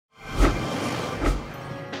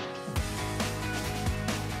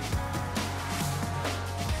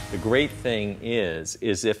great thing is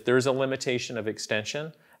if there's a limitation of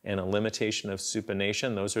extension and a limitation of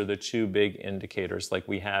supination, those are the two big indicators, like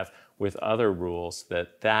we have with other rules,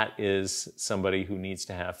 that is somebody who needs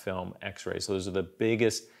to have film x-rays. So those are the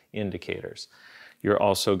biggest indicators. You're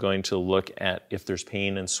also going to look at if there's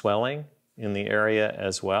pain and swelling in the area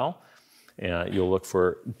as well. You'll look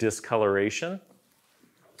for discoloration.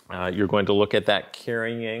 You're going to look at that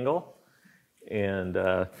carrying angle and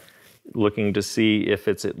looking to see if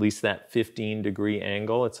it's at least that 15-degree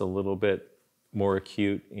angle. It's a little bit more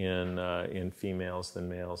acute in females than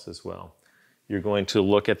males as well. You're going to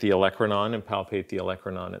look at the olecranon and palpate the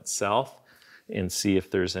olecranon itself and see if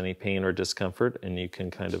there's any pain or discomfort, and you can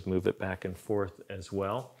kind of move it back and forth as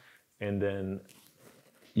well. And then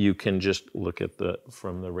you can just look at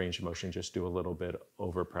from the range of motion, just do a little bit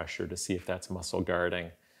overpressure to see if that's muscle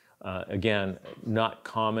guarding. Again, not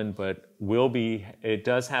common, but it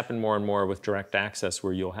does happen more and more with direct access,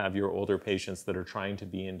 where you'll have your older patients that are trying to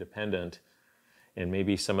be independent, and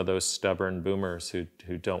maybe some of those stubborn boomers who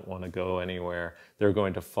don't want to go anywhere. They're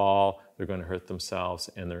going to fall, they're going to hurt themselves,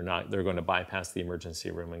 and they're going to bypass the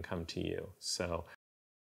emergency room and come to you. So